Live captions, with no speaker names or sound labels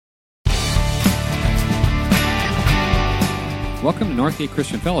Welcome to Northgate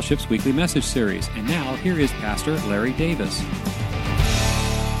Christian Fellowship's weekly message series. And now, here is Pastor Larry Davis.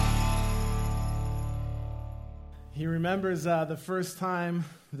 He remembers the first time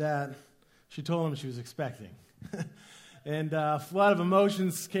that she told him she was expecting. And a lot of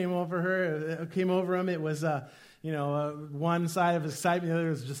emotions came over him. It was, one side of excitement, the other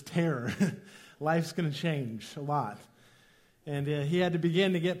was just terror. Life's going to change a lot. And he had to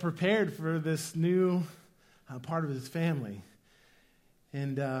begin to get prepared for this new part of his family.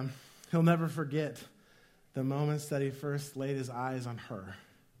 And he'll never forget the moments that he first laid his eyes on her.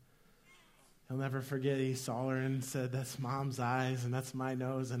 He'll never forget he saw her and said, "That's Mom's eyes and that's my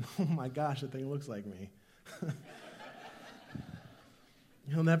nose, and oh my gosh, that thing looks like me."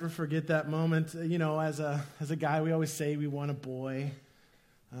 He'll never forget that moment. As a guy, we always say we want a boy,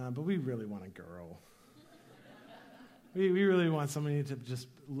 but we really want a girl. We really want somebody to just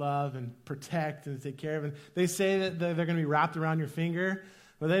love and protect and take care of. And they say that they're going to be wrapped around your finger,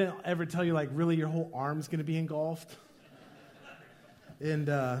 but they don't ever tell you, really your whole arm's going to be engulfed. And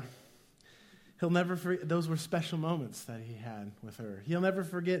he'll never forget, those were special moments that he had with her. He'll never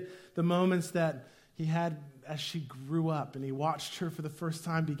forget the moments that he had as she grew up, and he watched her for the first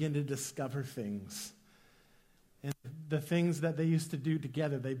time begin to discover things. And the things that they used to do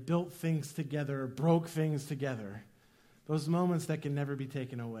together, they built things together, or broke things together. Those moments that can never be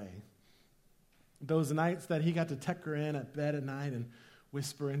taken away. Those nights that he got to tuck her in at bed at night and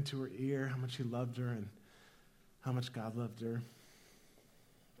whisper into her ear how much he loved her and how much God loved her.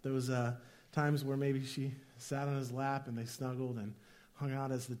 Those times where maybe she sat on his lap and they snuggled and hung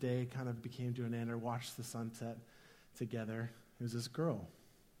out as the day kind of became to an end, or watched the sunset together. It was this girl.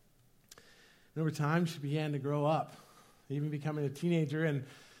 And over time, she began to grow up, even becoming a teenager, and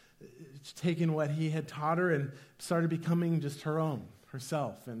taking what he had taught her and started becoming just her own,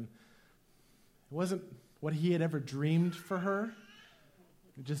 herself. And it wasn't what he had ever dreamed for her.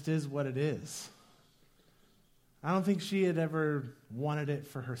 It just is what it is. I don't think she had ever wanted it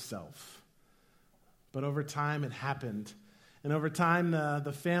for herself. But over time, it happened. And over time,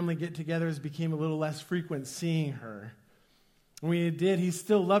 the family get-togethers became a little less frequent, seeing her. And when he did, he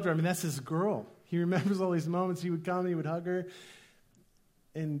still loved her. I mean, that's his girl. He remembers all these moments. He would come, he would hug her.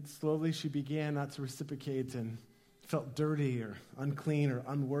 And slowly she began not to reciprocate and felt dirty or unclean or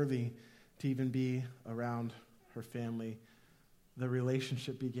unworthy to even be around her family. The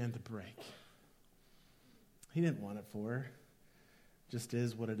relationship began to break. He didn't want it for her. It just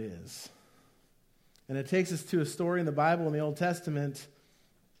is what it is. And it takes us to a story in the Bible in the Old Testament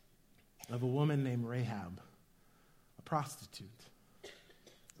of a woman named Rahab, a prostitute,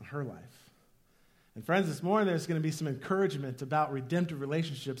 in her life. And friends, this morning there's going to be some encouragement about redemptive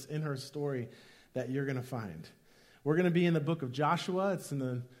relationships in her story that you're going to find. We're going to be in the book of Joshua. It's in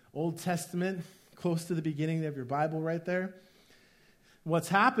the Old Testament, close to the beginning of your Bible right there. What's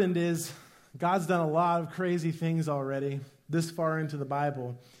happened is God's done a lot of crazy things already this far into the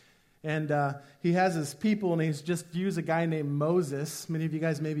Bible. And he has his people, and he's just used a guy named Moses. Many of you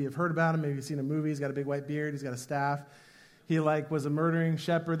guys maybe have heard about him. Maybe you've seen a movie. He's got a big white beard. He's got a staff. He was a murdering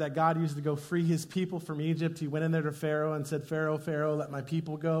shepherd that God used to go free his people from Egypt. He went in there to Pharaoh and said, Pharaoh, let my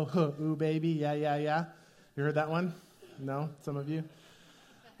people go. Huh, ooh, baby, yeah. You heard that one? No? Some of you?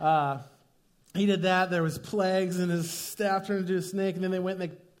 He did that. There was plagues, and his staff turned into a snake, and then they went and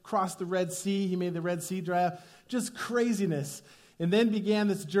they crossed the Red Sea. He made the Red Sea dry up. Just craziness. And then began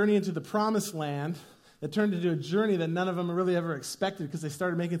this journey into the Promised Land that turned into a journey that none of them really ever expected, because they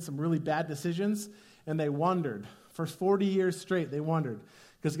started making some really bad decisions, and they wandered. For 40 years straight, they wandered.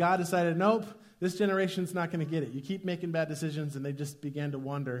 Because God decided, nope, this generation's not going to get it. You keep making bad decisions, and they just began to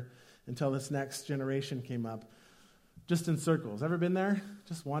wander until this next generation came up. Just in circles. Ever been there?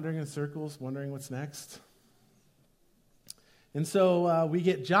 Just wandering in circles, wondering what's next? And so we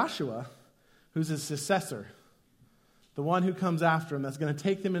get Joshua, who's his successor. The one who comes after him, that's going to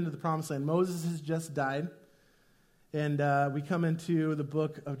take them into the Promised Land. Moses has just died. And we come into the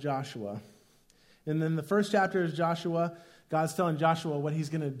book of Joshua. And then the first chapter is Joshua. God's telling Joshua what he's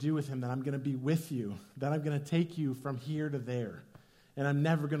going to do with him, that I'm going to be with you, that I'm going to take you from here to there, and I'm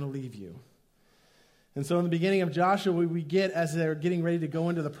never going to leave you. And so in the beginning of Joshua, we get, as they're getting ready to go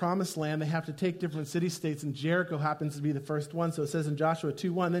into the Promised Land, they have to take different city-states, and Jericho happens to be the first one. So it says in Joshua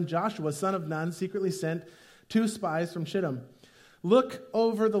 2:1, then Joshua, son of Nun, secretly sent 2 spies from Shittim. Look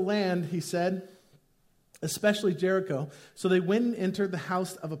over the land, he said, especially Jericho. So they went and entered the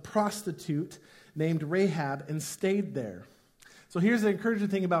house of a prostitute named Rahab and stayed there. So here's the encouraging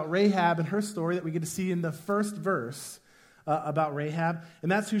thing about Rahab and her story that we get to see in the first verse about Rahab,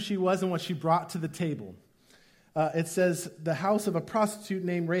 and that's who she was and what she brought to the table. It says, the house of a prostitute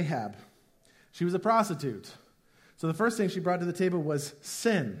named Rahab. She was a prostitute. So the first thing she brought to the table was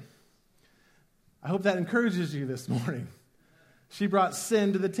sin. I hope that encourages you this morning. She brought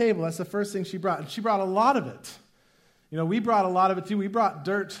sin to the table. That's the first thing she brought. And she brought a lot of it. You know, we brought a lot of it too. We brought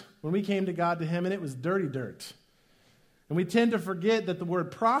dirt when we came to God, to him, and it was dirty dirt. And we tend to forget that the word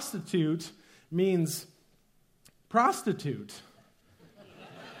prostitute means prostitute.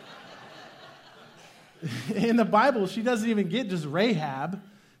 In the Bible, she doesn't even get just Rahab.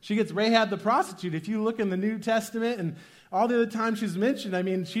 She gets Rahab the prostitute. If you look in the New Testament and all the other times she's mentioned, I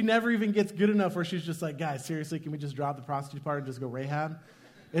mean, she never even gets good enough where she's just like, guys, seriously, can we just drop the prostitute part and just go Rahab?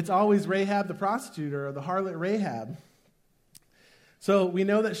 It's always Rahab the prostitute or the harlot Rahab. So we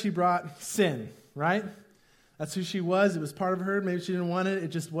know that she brought sin, right? That's who she was. It was part of her. Maybe she didn't want it.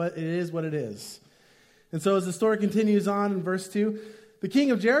 It is what it is. And so as the story continues on in verse 2, the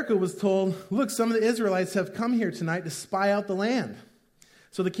king of Jericho was told, look, some of the Israelites have come here tonight to spy out the land.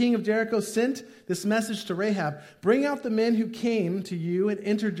 So the king of Jericho sent this message to Rahab, bring out the men who came to you and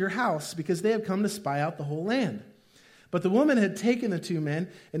entered your house, because they have come to spy out the whole land. But the woman had taken the 2 men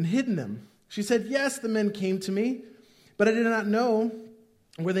and hidden them. She said, yes, the men came to me, but I did not know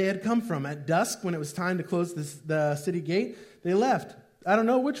where they had come from. At dusk, when it was time to close the city gate, they left. I don't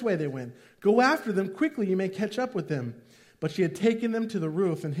know which way they went. Go after them quickly, you may catch up with them. But she had taken them to the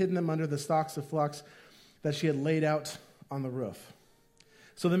roof and hidden them under the stalks of flax that she had laid out on the roof.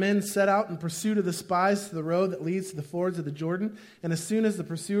 So the men set out in pursuit of the spies to the road that leads to the fords of the Jordan. And as soon as the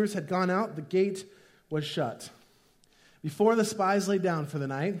pursuers had gone out, the gate was shut. Before the spies lay down for the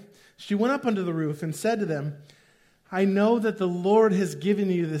night, she went up onto the roof and said to them, I know that the Lord has given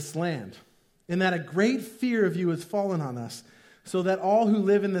you this land, and that a great fear of you has fallen on us, so that all who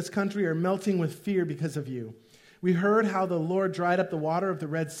live in this country are melting with fear because of you. We heard how the Lord dried up the water of the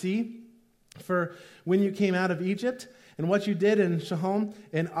Red Sea for when you came out of Egypt, and what you did in Sihon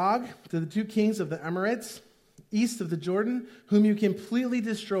and Og to the 2 kings of the Amorites, east of the Jordan, whom you completely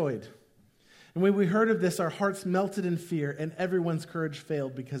destroyed. And when we heard of this, our hearts melted in fear, and everyone's courage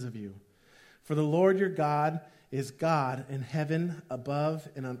failed because of you. For the Lord your God is God in heaven above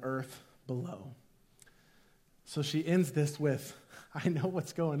and on earth below. So she ends this with, I know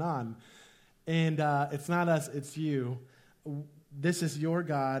what's going on. And it's not us, it's you. This is your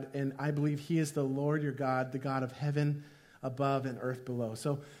God, and I believe he is the Lord your God, the God of heaven above and earth below.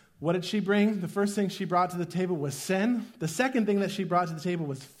 So what did she bring? The first thing she brought to the table was sin. The second thing that she brought to the table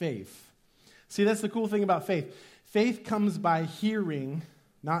was faith. See, that's the cool thing about faith. Faith comes by hearing,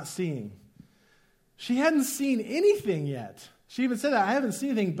 not seeing. She hadn't seen anything yet. She even said that, I haven't seen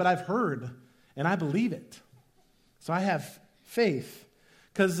anything, but I've heard, and I believe it. So I have faith.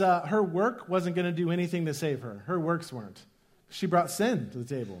 Because her work wasn't going to do anything to save her. Her works weren't. She brought sin to the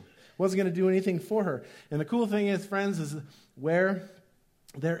table. Wasn't going to do anything for her. And the cool thing is, friends, is where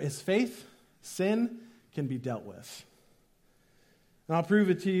there is faith, sin can be dealt with. And I'll prove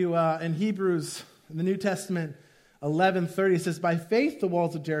it to you in Hebrews, in the New Testament, 11:30, it says, by faith the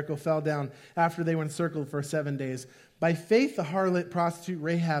walls of Jericho fell down after they were encircled for 7 days. By faith the harlot prostitute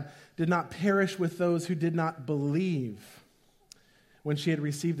Rahab did not perish with those who did not believe when she had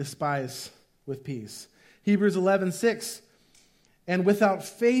received the spies with peace. Hebrews 11:6, and without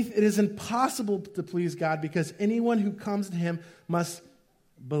faith it is impossible to please God, because anyone who comes to him must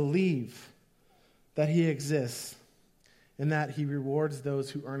believe that he exists and that he rewards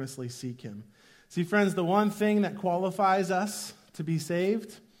those who earnestly seek him. See, friends, the one thing that qualifies us to be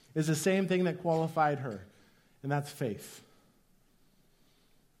saved is the same thing that qualified her, and that's faith.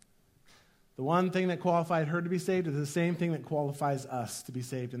 The one thing that qualified her to be saved is the same thing that qualifies us to be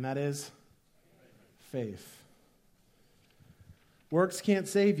saved, and that is faith. Works can't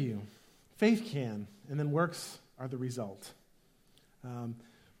save you. Faith can, and then works are the result.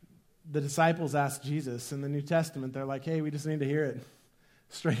 The disciples asked Jesus in the New Testament, they're like, hey, we just need to hear it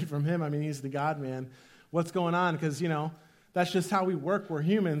straight from him. I mean, he's the God-man. What's going on? Because, that's just how we work. We're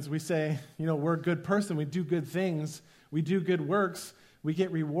humans. We say, we're a good person. We do good things. We do good works. We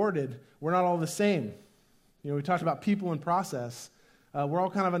get rewarded. We're not all the same. We talked about people and process. We're all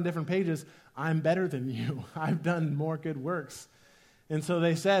kind of on different pages. I'm better than you. I've done more good works. And so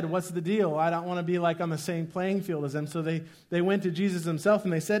they said, what's the deal? I don't want to be like on the same playing field as them. So they went to Jesus himself,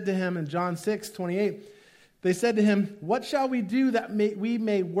 and they said to him in John 6:28, they said to him, what shall we do that we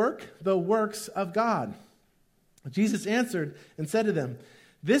may work the works of God? Jesus answered and said to them,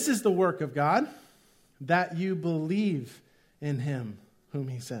 this is the work of God, that you believe in him whom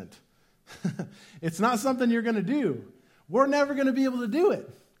he sent. It's not something you're going to do. We're never going to be able to do it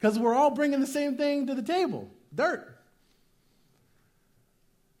because we're all bringing the same thing to the table, dirt.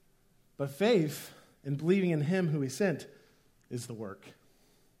 But faith and believing in him who he sent is the work.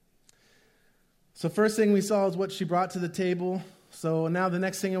 So first thing we saw is what she brought to the table. So now the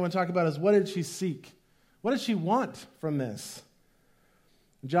next thing I want to talk about is what did she seek? What did she want from this?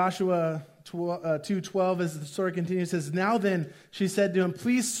 Joshua 2:12, as the story continues, says, "Now then," she said to him,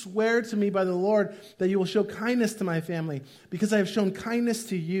 "please swear to me by the Lord that you will show kindness to my family, because I have shown kindness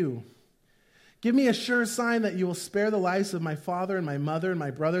to you. Give me a sure sign that you will spare the lives of my father and my mother and my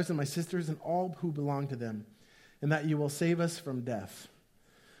brothers and my sisters and all who belong to them, and that you will save us from death."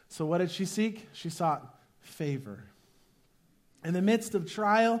 So what did she seek? She sought favor. In the midst of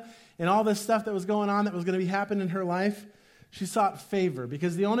trial and all this stuff that was going on that was going to be happening in her life, she sought favor,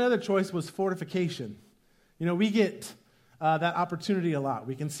 because the only other choice was fortification. You know, we get that opportunity a lot.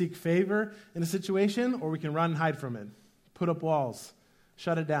 We can seek favor in a situation, or we can run and hide from it, put up walls,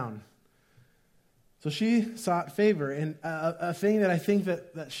 shut it down. So she sought favor, and a thing that I think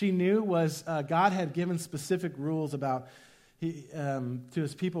that she knew was God had given specific rules about to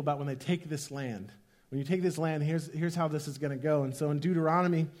his people about when they take this land. When you take this land, here's how this is going to go. And so in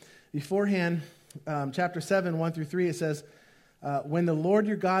Deuteronomy, beforehand, chapter 7, 1 through 3, it says, "When the Lord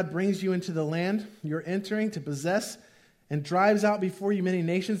your God brings you into the land you're entering to possess and drives out before you many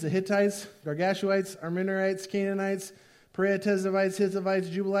nations, the Hittites, Girgashites, Armenites, Canaanites, Perizzites, Hivites,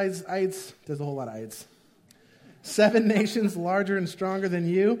 Jubilites, there's a whole lot of ites. 7 nations larger and stronger than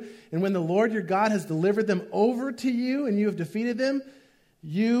you. And when the Lord your God has delivered them over to you and you have defeated them,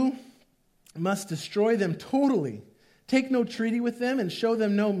 you must destroy them totally. Take no treaty with them and show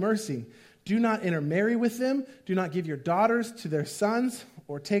them no mercy. Do not intermarry with them. Do not give your daughters to their sons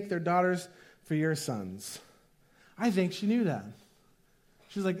or take their daughters for your sons." I think she knew that.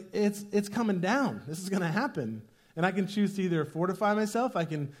 She's like, it's coming down. This is going to happen. And I can choose to either fortify myself, I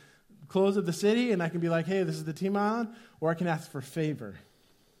can close up the city, and I can be like, hey, this is the team I'm on, or I can ask for favor.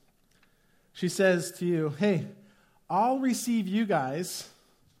 She says to you, hey, I'll receive you guys,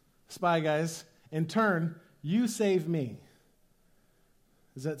 spy guys, in turn, you save me.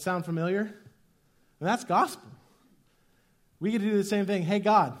 Does that sound familiar? And that's gospel. We get to do the same thing. Hey,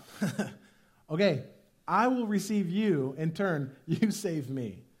 God, okay, I will receive you, in turn, you save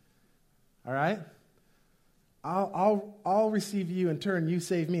me. All right? I'll receive you, in turn, you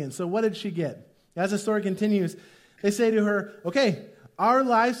save me. And so what did she get? As the story continues, they say to her, okay, our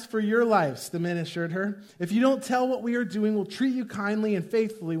lives for your lives, the men assured her. If you don't tell what we are doing, we'll treat you kindly and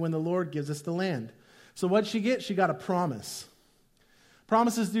faithfully when the Lord gives us the land. So what did she get? She got a promise.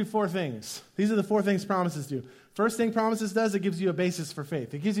 Promises do 4 things. These are the 4 things promises do. First thing promises does, it gives you a basis for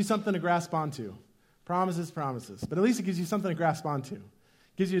faith. It gives you something to grasp onto. Promises. But at least it gives you something to grasp onto. It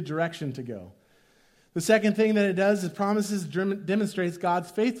gives you a direction to go. The second thing that it does is promises demonstrates God's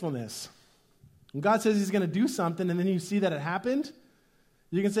faithfulness. When God says he's going to do something and then you see that it happened,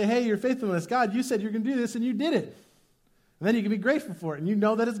 you can say, hey, your faithfulness, God, you said you're going to do this and you did it. And then you can be grateful for it and you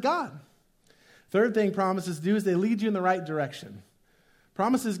know that it's God. Third thing promises do is they lead you in the right direction.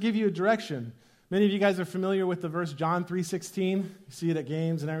 Promises give you a direction. Many of you guys are familiar with the verse John 3:16. You see it at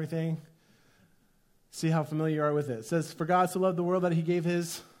games and everything. See how familiar you are with it. It says, "For God so loved the world that he gave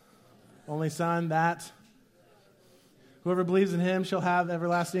his only Son, that whoever believes in him shall have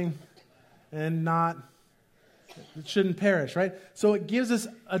everlasting and it shouldn't perish," right? So it gives us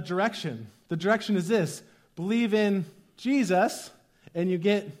a direction. The direction is this: believe in Jesus and you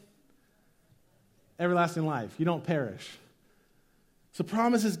get everlasting life. You don't perish. So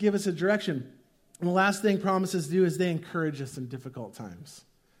promises give us a direction. And the last thing promises do is they encourage us in difficult times.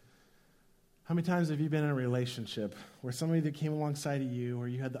 How many times have you been in a relationship where somebody that came alongside of you, or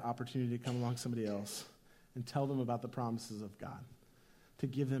you had the opportunity to come along somebody else and tell them about the promises of God, to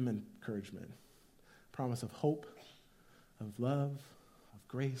give them encouragement? Promise of hope, of love, of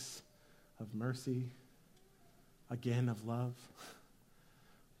grace, of mercy, again of love.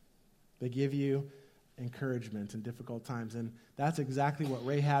 They give you encouragement in difficult times. And that's exactly what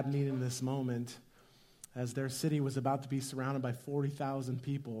Rahab needed in this moment, as their city was about to be surrounded by 40,000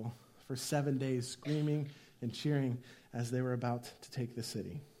 people for 7 days, screaming and cheering as they were about to take the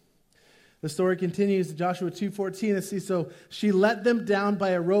city. The story continues in Joshua 2:14. It says, "So she let them down by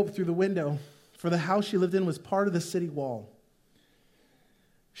a rope through the window, for the house she lived in was part of the city wall.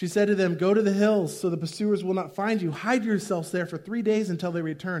 She said to them, 'Go to the hills so the pursuers will not find you. Hide yourselves there for 3 days until they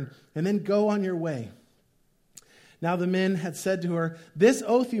return, and then go on your way.' Now the men had said to her, 'This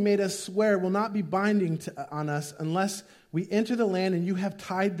oath you made us swear will not be binding on us unless we enter the land and you have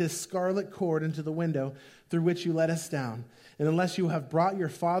tied this scarlet cord into the window through which you let us down, and unless you have brought your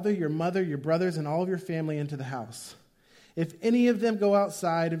father, your mother, your brothers, and all of your family into the house. If any of them go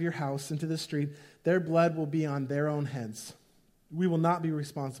outside of your house into the street, their blood will be on their own heads. We will not be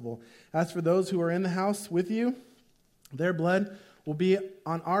responsible. As for those who are in the house with you, their blood will be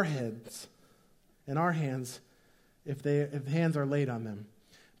on our heads.' in our hands if hands are laid on them.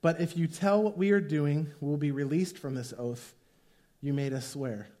 But if you tell what we are doing, we'll be released from this oath you made us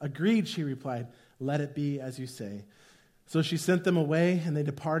swear." "Agreed," she replied. "Let it be as you say." So she sent them away, and they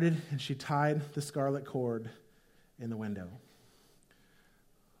departed, and she tied the scarlet cord in the window.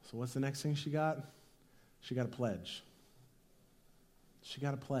 So what's the next thing she got? She got a pledge. She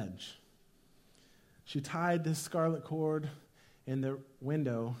got a pledge. She tied this scarlet cord in the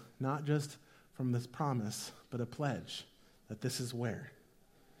window, not just from this promise, but a pledge that this is where.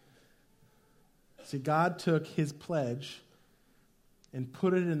 See, God took his pledge and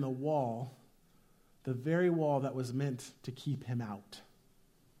put it in the wall, the very wall that was meant to keep him out.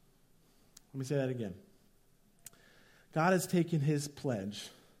 Let me say that again. God has taken his pledge,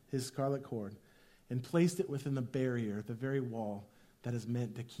 his scarlet cord, and placed it within the barrier, the very wall that is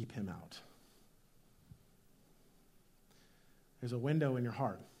meant to keep him out. There's a window in your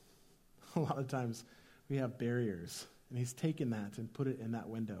heart. A lot of times we have barriers, and he's taken that and put it in that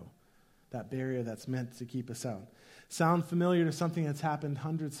window, that barrier that's meant to keep us out. Sound familiar to something that's happened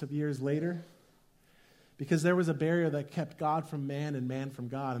hundreds of years later? Because there was a barrier that kept God from man and man from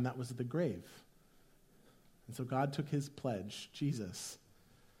God, and that was the grave. And so God took his pledge, Jesus,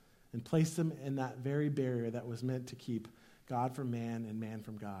 and placed him in that very barrier that was meant to keep God from man and man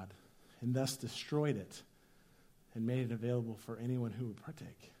from God, and thus destroyed it and made it available for anyone who would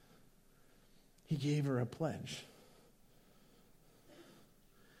partake. He gave her a pledge.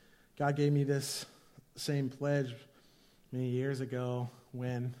 God gave me this same pledge many years ago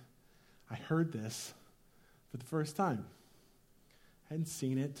when I heard this for the first time. I hadn't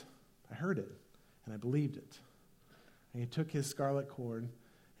seen it. I heard it, and I believed it. And he took his scarlet cord,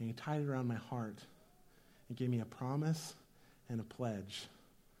 and he tied it around my heart and gave me a promise and a pledge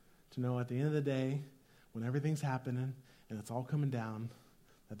to know at the end of the day, when everything's happening and it's all coming down,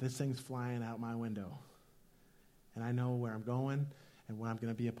 that this thing's flying out my window. And I know where I'm going and what I'm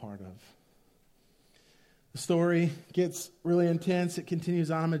going to be a part of. The story gets really intense. It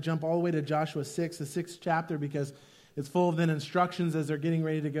continues on. I'm going to jump all the way to Joshua 6, the 6th chapter, because it's full of then instructions as they're getting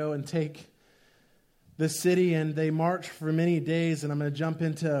ready to go and take the city. And they march for many days. And I'm going to jump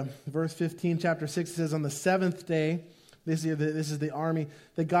into verse 15, chapter 6. It says, "On the 7th day," this is the army,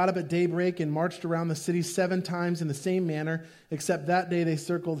 "they got up at daybreak and marched around the city 7 times in the same manner, except that day they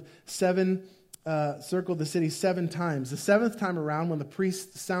circled the city 7 times. The 7th time around, when the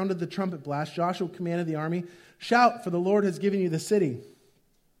priest sounded the trumpet blast, Joshua commanded the army, 'Shout, for the Lord has given you the city.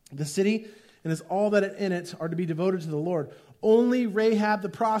 The city and all that in it are to be devoted to the Lord. Only Rahab the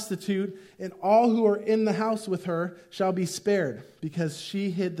prostitute and all who are in the house with her shall be spared, because she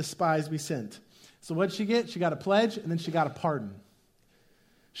hid the spies we sent.'" So what did she get? She got a pledge, and then she got a pardon.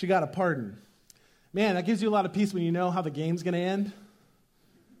 She got a pardon. Man, that gives you a lot of peace when you know how the game's going to end.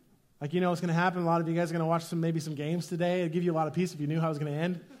 Like, you know what's going to happen. A lot of you guys are going to watch maybe some games today. It'd give you a lot of peace if you knew how it was going to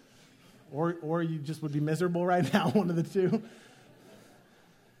end. Or you just would be miserable right now, one of the two.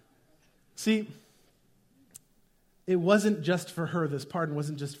 See, it wasn't just for her. This pardon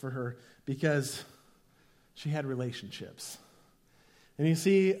wasn't just for her because she had relationships. And you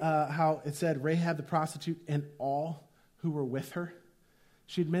see how it said Rahab the prostitute and all who were with her.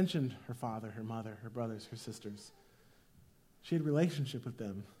 She'd mentioned her father, her mother, her brothers, her sisters. She had a relationship with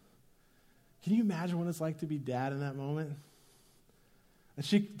them. Can you imagine what it's like to be dad in that moment? And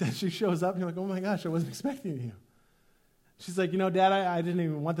she shows up and you're like, "Oh my gosh, I wasn't expecting you." She's like, "Dad, I didn't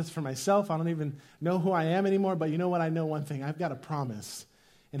even want this for myself. I don't even know who I am anymore. But you know what? I know one thing. I've got a promise.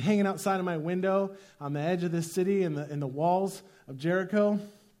 And hanging outside of my window on the edge of this city in the walls of Jericho,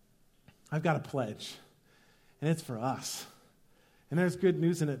 I've got a pledge. And it's for us. And there's good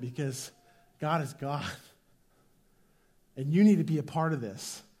news in it because God is God. And you need to be a part of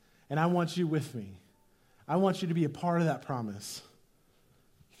this. And I want you with me. I want you to be a part of that promise."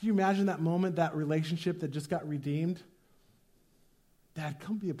 Can you imagine that moment, that relationship that just got redeemed? Dad,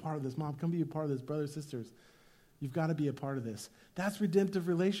 come be a part of this. Mom, come be a part of this. Brothers, sisters, you've got to be a part of this. That's redemptive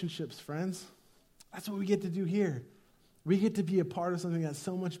relationships, friends. That's what we get to do here. We get to be a part of something that's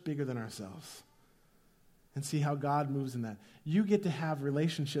so much bigger than ourselves and see how God moves in that. You get to have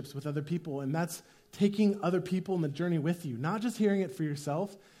relationships with other people, and that's taking other people in the journey with you, not just hearing it for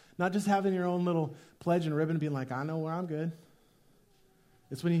yourself, not just having your own little pledge and ribbon and being like, "I know where I'm good."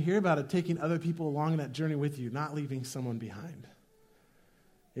 It's when you hear about it, taking other people along that journey with you, not leaving someone behind.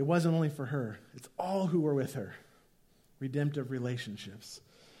 It wasn't only for her. It's all who were with her. Redemptive relationships.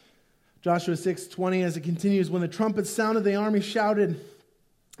 Joshua 6:20, as it continues, "When the trumpet sounded, the army shouted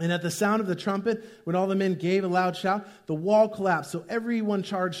And at the sound of the trumpet, when all the men gave a loud shout, the wall collapsed. So everyone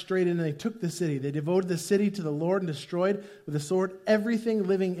charged straight in, and they took the city. They devoted the city to the Lord and destroyed with the sword everything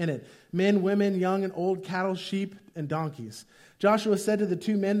living in it, men, women, young and old, cattle, sheep, and donkeys. Joshua said to the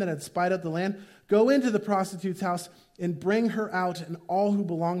 2 men that had spied out the land, "Go into the prostitute's house and bring her out and all who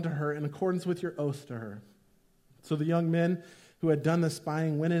belong to her in accordance with your oath to her." So the young men who had done the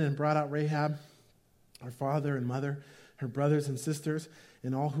spying went in and brought out Rahab, her father and mother, her brothers and sisters,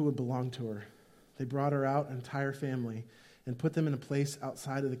 and all who would belong to her. They brought her out, an entire family, and put them in a place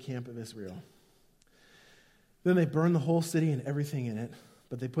outside of the camp of Israel. Then they burned the whole city and everything in it,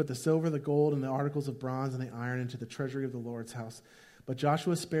 but they put the silver, the gold, and the articles of bronze and the iron into the treasury of the Lord's house. But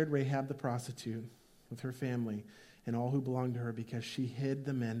Joshua spared Rahab the prostitute with her family and all who belonged to her, because she hid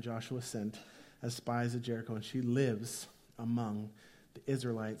the men Joshua sent as spies at Jericho, and she lives among the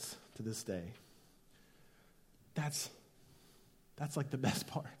Israelites to this day. That's like the best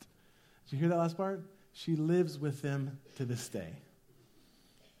part. Did you hear that last part? She lives with them to this day.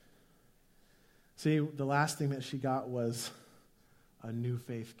 See, the last thing that she got was a new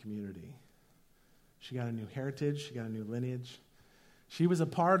faith community. She got a new heritage. She got a new lineage. She was a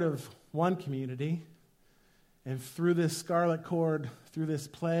part of one community, and through this scarlet cord, through this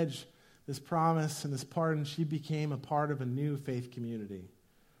pledge, this promise, and this pardon, she became a part of a new faith community.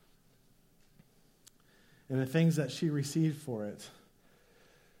 And the things that she received for it.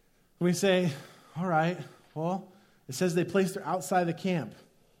 We say, all right, well, it says they placed her outside the camp.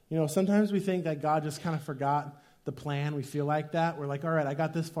 You know, sometimes we think that God just kind of forgot the plan. We feel like that. We're like, all right, I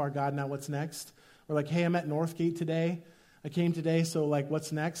got this far, God, now what's next? We're like, hey, I'm at Northgate today. I came today, so like,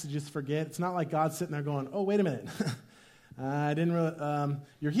 what's next? Did you just forget? It's not like God's sitting there going, oh, wait a minute. I didn't really,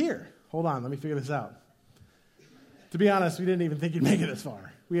 you're here. Hold on, let me figure this out. To be honest, we didn't even think you'd make it this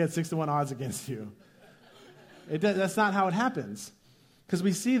far. We had 6-1 odds against you. That's not how it happens. Because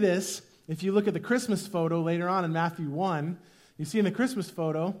we see this, if you look at the Christmas photo later on in Matthew 1, you see in the Christmas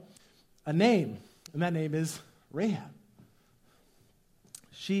photo a name, and that name is Rahab.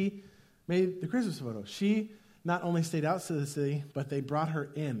 She made the Christmas photo. She not only stayed outside the city, but they brought her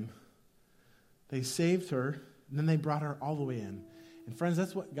in. They saved her, and then they brought her all the way in. And friends,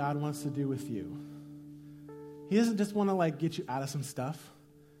 that's what God wants to do with you. He doesn't just want to get you out of some stuff.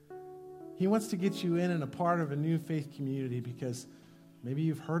 He wants to get you in and a part of a new faith community, because maybe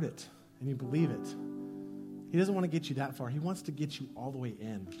you've heard it and you believe it. He doesn't want to get you that far. He wants to get you all the way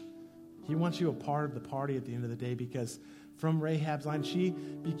in. He wants you a part of the party at the end of the day, because from Rahab's line, she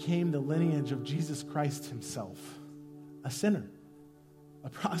became the lineage of Jesus Christ himself, a sinner, a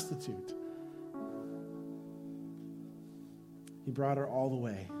prostitute. He brought her all the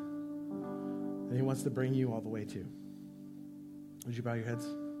way, and he wants to bring you all the way too. Would you bow your heads?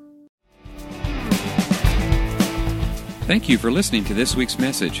 Thank you for listening to this week's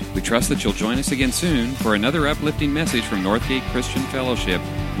message. We trust that you'll join us again soon for another uplifting message from Northgate Christian Fellowship,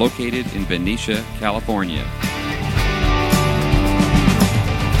 located in Benicia, California.